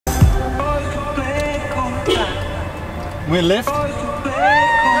We lift. Hey.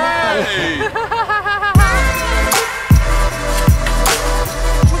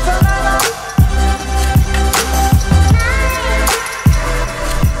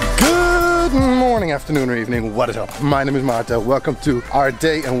 Good morning, afternoon or evening, what is up? My name is Maarten, welcome to our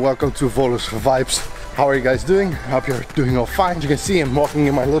day and welcome to Volos Vibes. How are you guys doing? I hope you're doing all fine. As you can see, I'm walking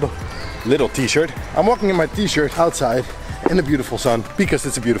in my little t-shirt. I'm walking in my t-shirt outside in the beautiful sun because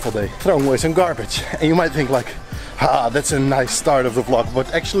it's a beautiful day. Throwing away some garbage. And you might think like, that's a nice start of the vlog.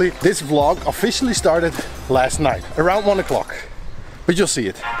 But actually, this vlog officially started last night, around 1 o'clock. But you'll see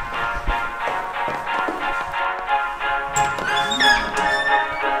it.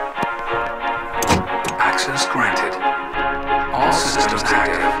 Access granted. All systems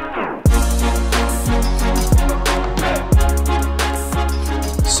active.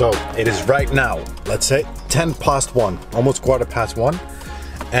 So it is right now, let's say 10 past 1, almost 1:15,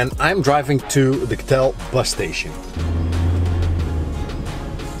 and I'm driving to the Tel bus station.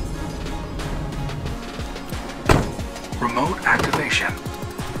 Remote activation.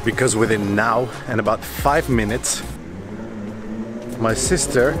 Because within now and about 5 minutes, my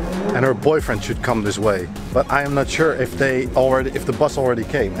sister and her boyfriend should come this way. But I am not sure if the bus already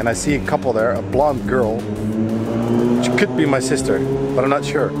came. And I see a couple there, a blonde girl, which could be my sister, but I'm not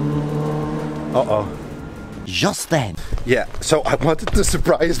sure. Uh-oh. Just then. Yeah, so I wanted to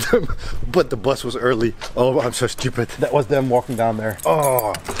surprise them, but the bus was early. Oh, I'm so stupid. That was them walking down there.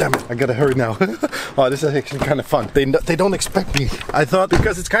 Oh, damn it. I gotta hurry now. Oh, this is actually kind of fun. They don't expect me. I thought,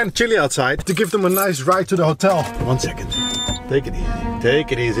 because it's kind of chilly outside, to give them a nice ride to the hotel. 1 second. Take it easy.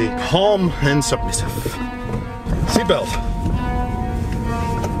 Take it easy. Calm and submissive. Seatbelt.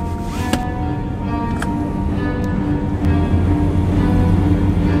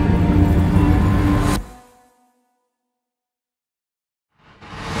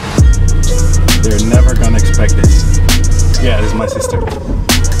 They're never gonna expect this. Yeah, this is my sister.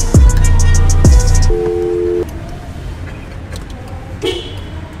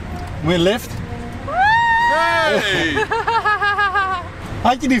 We lift. Hey!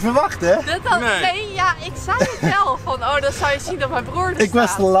 Had je niet verwacht, hè? Nee, ja, ik zei het wel. Van, oh, dan zou je zien dat mijn broer er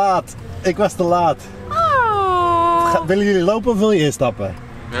staat. Ik was te laat. Oh. Willen jullie lopen of wil je instappen?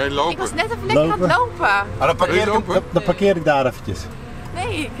 Nee, lopen. Ik was net even lekker aan het lopen. Dan parkeer ik daar eventjes.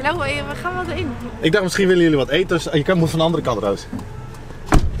 Nee, ik loop even, we gaan wel erin. Ik dacht, misschien willen jullie wat eten, dus je moet van de andere kant, Roos.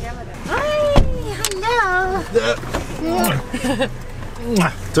 Hoi, hallo.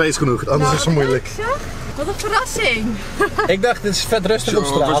 2 is genoeg, anders is het zo moeilijk. Wat een verrassing. Ik dacht, dit is vet rustig op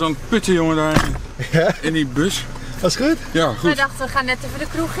straat. Er was zo'n putten jongen daar in die bus. Dat is goed? Ja, goed. We dachten, we gaan net even de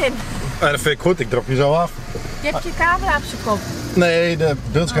kroeg in. Dat vind ik goed, ik drop je zo af. Je hebt je camera op zijn kop. Nee, de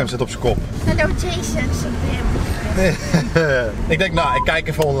beeldscherm zit op zijn kop. Hallo Jason, Ik denk, nou, ik kijk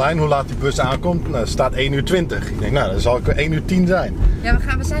even online hoe laat die bus aankomt. Nou, het staat 1:20. Ik denk, nou, dan zal ik 1:10 zijn. Ja,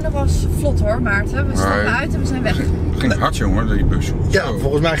 we zijn nog wel eens vlot hoor, Maarten. We stappen uit en we zijn weg. Het ging hard jongen, die bus. Ja,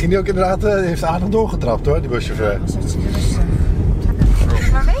 volgens mij ging die ook inderdaad, heeft aardig doorgetrapt hoor, die buschauffeur.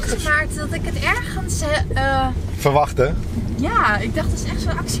 Maar weet je Maarten, dat ik het ergens... Verwachten? Ja, ik dacht, dat is echt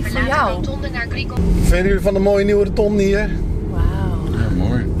zo'n actie voor jou. Vinden jullie van de mooie nieuwe rotonde hier? Wauw. Ja,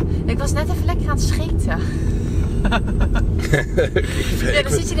 mooi. Ik was net even lekker aan het scheten. Ja,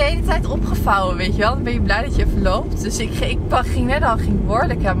 dan zit je de hele tijd opgevouwen, weet je wel. Dan ben je blij dat je even loopt. Dus ik ging net al, ging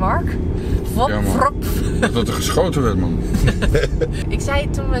behoorlijk hè Mark? Vop, Ja, man. vrop. Dat er geschoten werd, man. Ik zei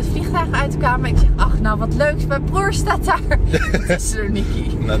toen we het vliegtuig uitkwamen, ik zeg, ach nou wat leuks, mijn broer staat daar. Tussen de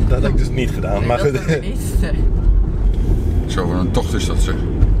Nicky. Nou, dat heb ik dus niet gedaan. Nee, maar dat goed. doen we niet. Nee. Zo, wat een tocht is dat zeg.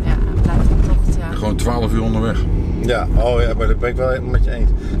 Ja, blijft een tocht, ja. Gewoon 12 uur onderweg. Ja, oh ja, maar dat ben ik wel helemaal met je eens.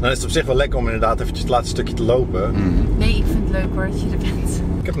 Dan is het op zich wel lekker om inderdaad eventjes het laatste stukje te lopen. Nee, ik vind het leuk hoor dat je er bent.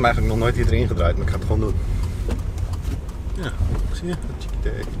 Ik heb hem eigenlijk nog nooit hier erin gedraaid, maar ik ga het gewoon doen. Ja, zie je? Dat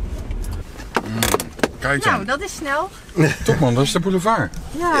chique. Kijk Nou, dan. dat is snel. Toch man, dat is de boulevard.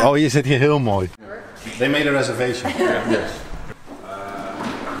 Ja. Oh, je zit hier heel mooi. They made a reservation. Yes.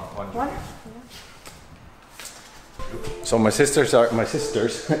 So my sisters, sorry,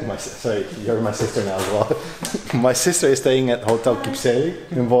 you're my sister now as well. My sister is staying at Hotel Kipseli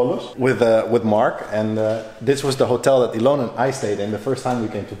in Volos with Mark, and this was the hotel that Ilona and I stayed in the first time we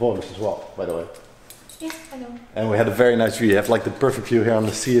came to Volos as well, by the way. Yeah, I know. And we had a very nice view. You have like the perfect view here on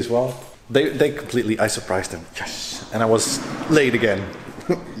the sea as well. They completely, I surprised them. Yes. And I was late again.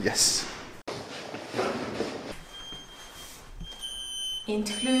 Yes. In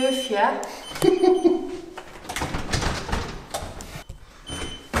het kleurtje.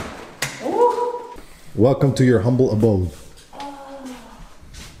 Welcome to your humble abode.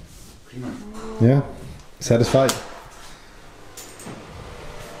 Yeah? Satisfied?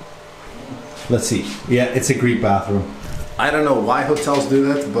 Let's see. Yeah, it's a Greek bathroom. I don't know why hotels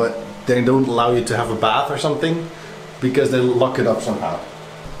do that, but they don't allow you to have a bath or something because they lock it up somehow.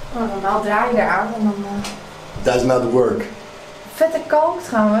 Oh, normaal draai je eraan en dan... Does not work. Vette kalk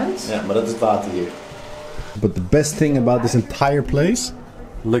trouwens. Ja, maar dat is het water hier. But the best thing about this entire place,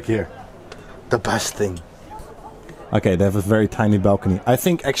 look here. The best thing. Okay, they have a very tiny balcony. I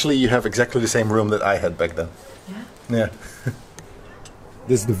think actually you have exactly the same room that I had back then. Yeah? Yeah.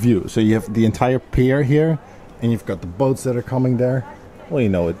 This is the view. So you have the entire pier here, and you've got the boats that are coming there. Well, you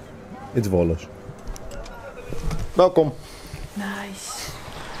know it. It's Volos. Welkom. Nice.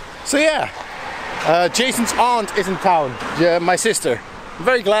 So yeah, Jason's aunt is in town. My sister. I'm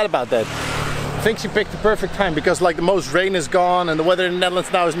very glad about that. I think she picked the perfect time because like the most rain is gone and the weather in the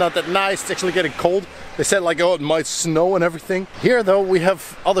Netherlands now is not that nice. It's actually getting cold. They said like, oh, it might snow and everything. Here though we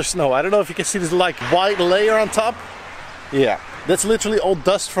have other snow. I don't know if you can see this like white layer on top. Yeah, that's literally all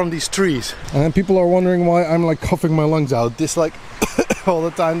dust from these trees. And then people are wondering why I'm like coughing my lungs out. This like all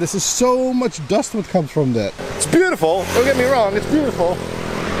the time. This is so much dust what comes from that. It's beautiful, don't get me wrong, it's beautiful.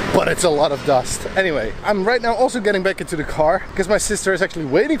 But it's a lot of dust. Anyway, I'm right now also getting back into the car because my sister is actually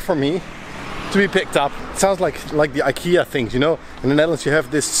waiting for me to be picked up. It sounds like the IKEA things, you know? In the Netherlands you have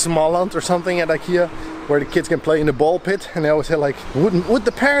this Smalland or something at IKEA where the kids can play in the ball pit, and they always say like, would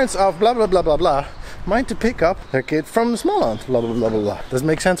the parents of blah blah blah blah blah mind to pick up their kid from Smalland, blah blah blah blah blah. Does it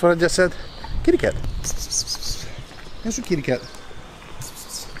make sense what I just said? Kitty cat. Here's a kitty cat.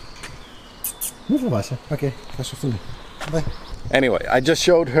 Okay, bye. Anyway, I just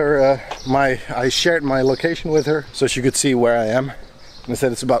showed her I shared my location with her so she could see where I am. And I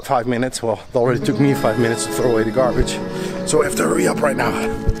said it's about 5 minutes. Well, it already took me 5 minutes to throw away the garbage. So I have to hurry up right now.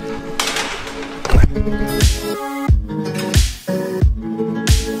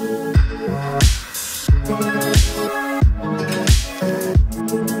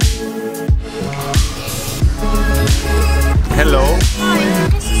 Hello.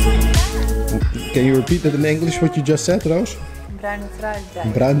 Can you repeat that in English what you just said, Roos? Bruine trui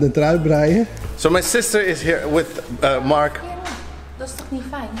breien. Bruine trui breien. So my sister is here with Mark. Dat is toch niet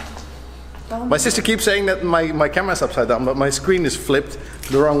fijn? My sister keeps saying that my camera is upside down, but my screen is flipped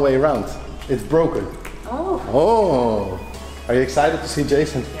the wrong way around. It's broken. Oh. Oh. Are you excited to see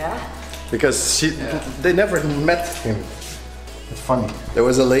Jason? Yeah. Because they never met him. It's funny. There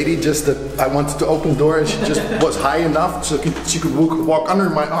was a lady just that I wanted to open the door and she just was high enough so she could walk under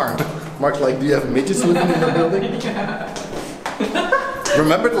my arm. Mark's like, do you have midgets living in your building? Yeah.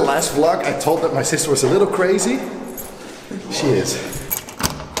 Remember the last vlog I told that my sister was a little crazy? She is.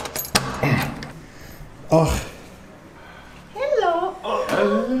 Oh. Hello. Oh.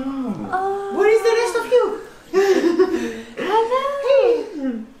 Hello. Oh. Where is the rest of you? Hello. Hey.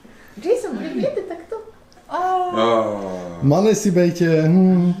 Jason, привет, это кто? Oh. Oh. Man is die een beetje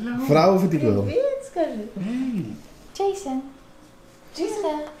vrouwen vind ik wel. Привет, скажи. Hey. Jason.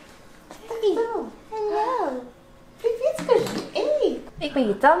 Jason. Hallo. Hallo. Привет, скажи. Hey. Ik ben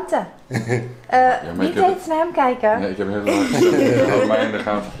je tante. Niet eens naar hem kijken. Nee, ik heb heel laag gezet. Houd mij in de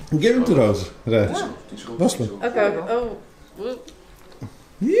gaten. Geef hem de roos. Rechts. Was me. Oké. Oh.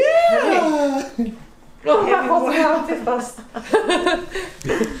 Yeah! Oh mijn god, houdt dit vast.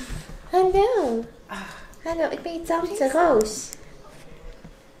 Hallo. Hallo, ik ben je tante Roos.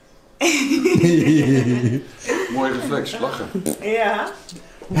 Mooi reflex, lachen. Ja.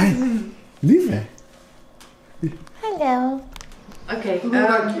 Hey, lieve. Hallo. Oké.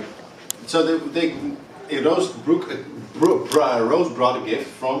 So Rose brought a gift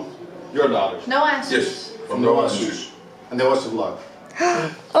from your daughters. No answers. Yes, From Noah and Sus. And there was a vlog.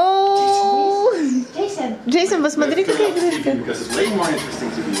 Oh, Jason was maar 3 keer gedrukt. Because it's way more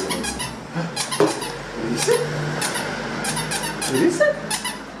interesting to be around. What is it?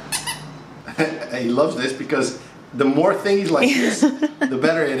 He loves this because the more things like this, the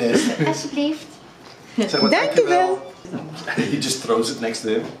better it is. Alsjeblieft. Zeg maar, Dankjewel. He just throws it next to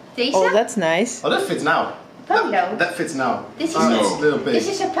him. Deze? Oh, that's nice. Oh, that fits now. Polo. That fits now. This is It's a little big. This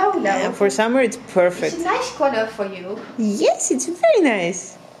is a polo. Yeah, for summer it's perfect. It's a nice color for you. Yes, it's very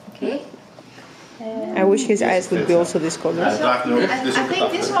nice. Okay. I wish his eyes would be also this color. Hij draagt nu ook. I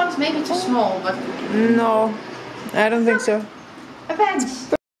think this one's maybe too small, but No, I don't think so. a pants.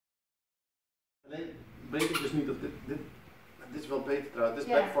 Nee, weet ik dus niet of dit is wel beter trouwens. This is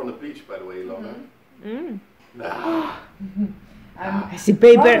Yeah. back from the beach, by the way, Ilona. I see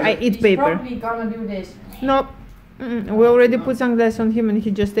paper, I eat paper. Probably gonna do this. No, we already put sunglasses on him and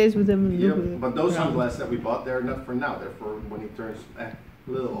he just stays with them. Yeah, but those sunglasses that we bought, they're not for now. They're for when he turns a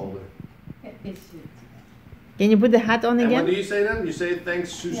little older. Is it? Can you put the hat on And what again? do you say then? You say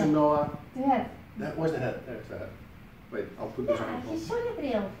thanks, Susan, Noah. Yeah. Where's the hat? There's the hat. Wait, I'll put this on. Je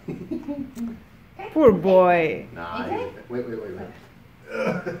zonnebril. Poor boy. Nah, wait.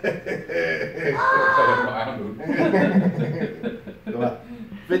 Kom maar.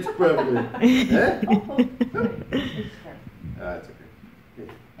 Fit perfectly. Hè? It's okay.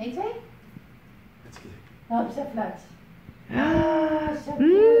 1, 2. It's good. Oh, zo fluit. Ah, zo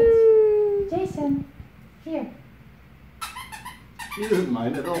cute. Jason, hier. He doesn't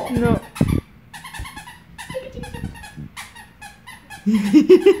mind at all. No.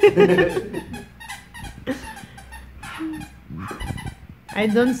 I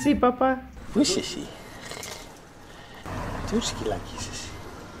don't see Papa. Hoe is je? Doe eens like Jesus.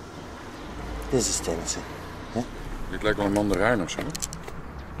 Dit is Tennyson. Dit lijkt wel een mandarijn of zo.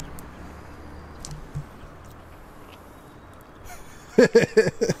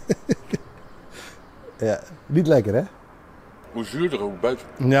 Ja, niet lekker hè? Hoe zuurder ook buiten.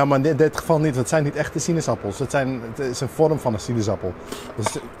 Ja, maar in dit geval niet. Want het zijn niet echte sinaasappels. Het is een vorm van een sinaasappel.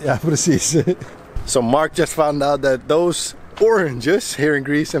 Dus, ja, precies. So Mark just found out that those oranges here in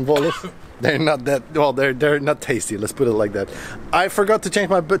Greece and Volos, they're not that well. They're not tasty. Let's put it like that. I forgot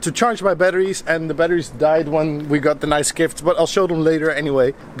to charge my batteries, and the batteries died when we got the nice gifts. But I'll show them later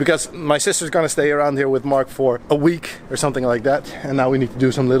anyway, because my sister's gonna stay around here with Mark for a week or something like that. And now we need to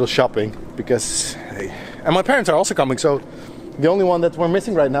do some little shopping because, hey, and my parents are also coming. So the only one that we're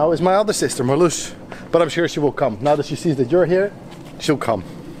missing right now is my other sister, Marloes. But I'm sure she will come. Now that she sees that you're here, she'll come.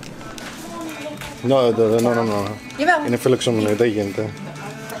 No. Jawel. En dan vul ik zo'n degent.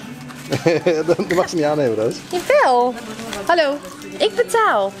 Dat mag ze niet aannemen, Roos. Jawel. Hallo, ik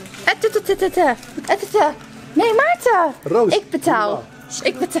betaal. Nee, Maarten. Roos. Ik betaal.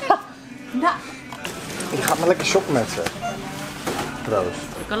 Ik betaal. Nou. Je gaat maar lekker shoppen met ze. Roos.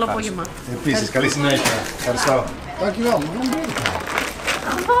 Ik kan op je man. Precies, Calicination. Ga er snel. Dankjewel, maar waarom doe je dat?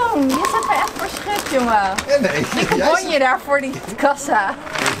 Gewoon, je zet me echt voor schut, jongen. Ja, nee. Ik won je daar voor die kassa.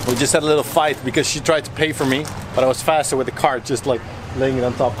 We just had a little fight because she tried to pay for me, but I was faster with the card, just like laying it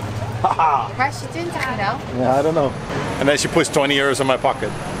on top. Waar is je 20 gedaan? Yeah, I don't know. And then she pushed 20 euros in my pocket.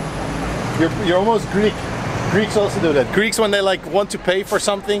 You're almost Greek. Greeks also do that. Greeks, when they like want to pay for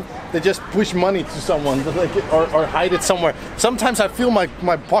something, they just push money to someone, like, or hide it somewhere. Sometimes I feel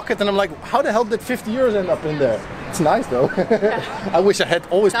my pocket and I'm like, how the hell did 50 euros end up in there? It's nice though. I wish I had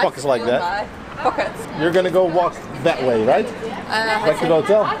always pockets like that. Pockets. You're gonna go walk that way, right? Back to the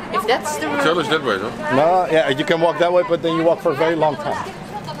hotel. If that's the Hotel is that way, toch? No, yeah, you can walk that way, but then you walk for a very long time.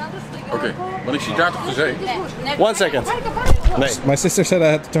 Oké, want ik zie daar toch de zee. 1 second. Nee. My sister said I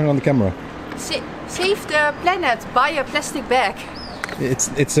had to turn on the camera. Save the planet. Buy a plastic bag.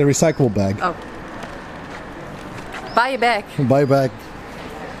 It's a recyclable bag. Oh. Buy a bag. Buy a bag.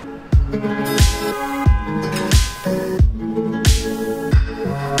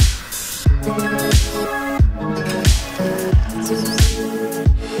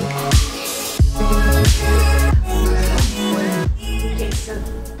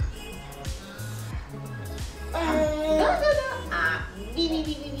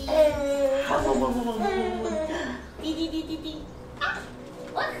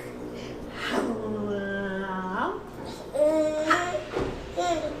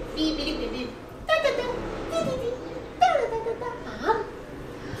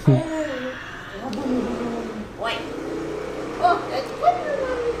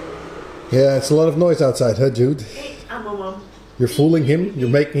 Yeah, it's a lot of noise outside, huh, Jude? You're fooling him, you're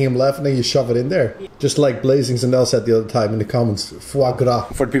making him laugh, and then you shove it in there. Just like Blazing Zanel said the other time in the comments, foie gras.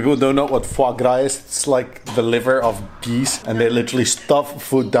 For the people who don't know what foie gras is, it's like the liver of geese, and they literally stuff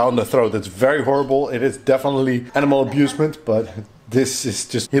food down the throat. It's very horrible. It is definitely animal abusement, but this is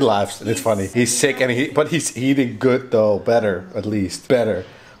just, he laughs and it's funny. He's sick, and but he's eating good though, better, at least, better.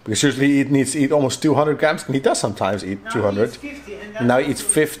 Because usually he needs to eat almost 200 grams, and he does sometimes eat 200. Now he eats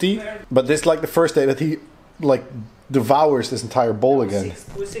 50, but this is like the first day that he like devours this entire bowl again.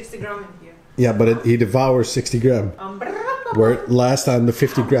 With 60 grams in here. Yeah, but he devours 60 grams. Where last time the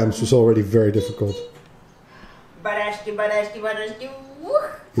 50 grams was already very difficult.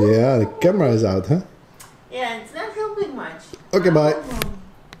 Yeah, the camera is out, huh? Yeah, it's not helping much. Okay, bye.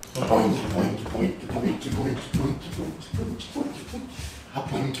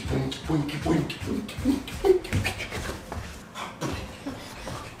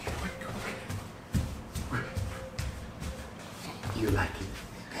 You like it?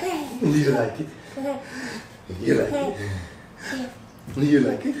 You like it? You like it? You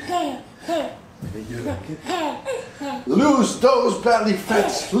like it? You like it? Lose those belly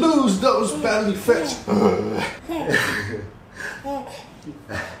fats! Lose those belly fats!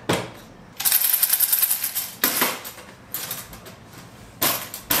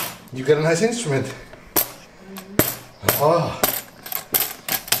 You got a nice instrument. Oh.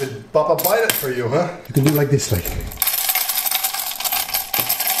 Did Papa buy that for you, huh? You can do like this, like.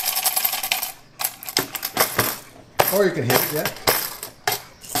 Or you can hit it, yeah.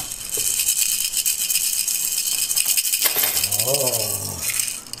 Oh.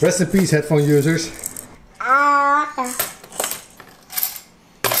 Rest in peace, headphone users.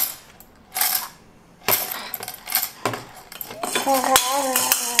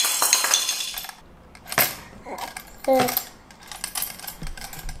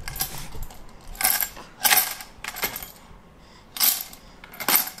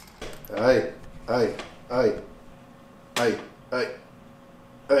 Hey, hey, hey, hey, hey,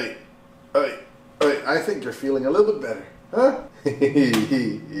 hey, hey, hey. I think you're feeling a little bit better, huh?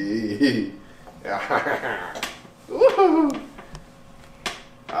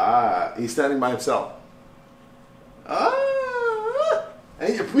 Ah, he's standing by himself. Ah,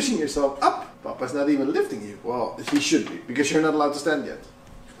 and you're pushing yourself up. Papa's not even lifting you. Well, he should be, because you're not allowed to stand yet.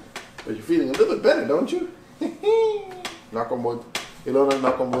 But you're feeling a little bit better, don't you? Knock on wood. Ilona,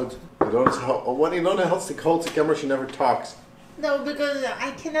 knock on wood. When Ilona holds the camera, she never talks. No, because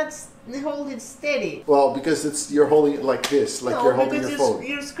I cannot hold it steady. Well, because you're holding it like this, like you're holding your phone.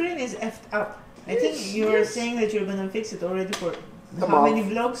 Your screen is effed up. I think you're saying that you're gonna fix it already for A how month. many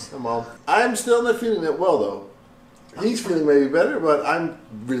vlogs? A month. I'm still not feeling that well though. He's feeling maybe better, but I'm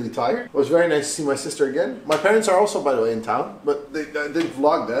really tired. It was very nice to see my sister again. My parents are also, by the way, in town, but they didn't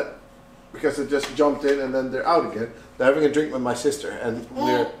vlog that because they just jumped in and then they're out again. They're having a drink with my sister, and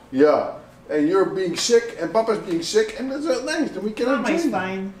and you're being sick, and Papa's being sick, and that's not nice. And we cannot Mama is drink.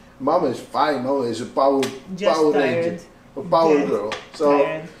 fine. Mama is fine. Mama is a power Just ranger, tired. a power Dead. girl. So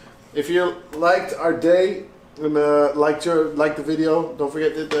Tired. if you liked our day and liked the video, don't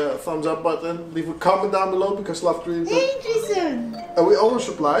forget to hit the thumbs up button. Leave a comment down below because love creating. Hey, Jason! And we always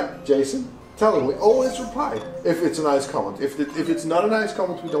reply, Jason. Tell him we always reply if it's a nice comment. If it's not a nice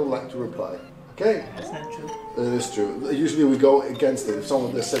comment, we don't like to reply. Okay? That's not true. It is true. Usually we go against it if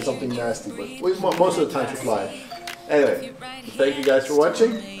someone has said something nasty, but we most of the time reply. Anyway, thank you guys for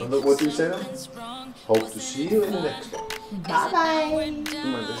watching. And what do you say now? Hope to see you in the next one. Bye-bye.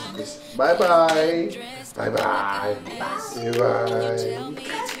 Come on, this. Bye-bye. Bye-bye. Bye-bye.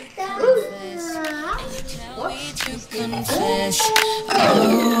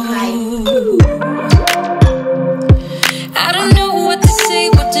 I don't know what to say,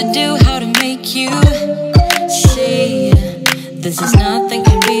 what to do, how to make you see. This is nothing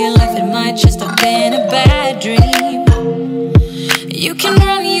in real life, it might just have been a bad dream. You can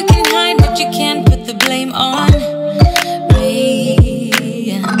run, you can hide, but you can't put the blame on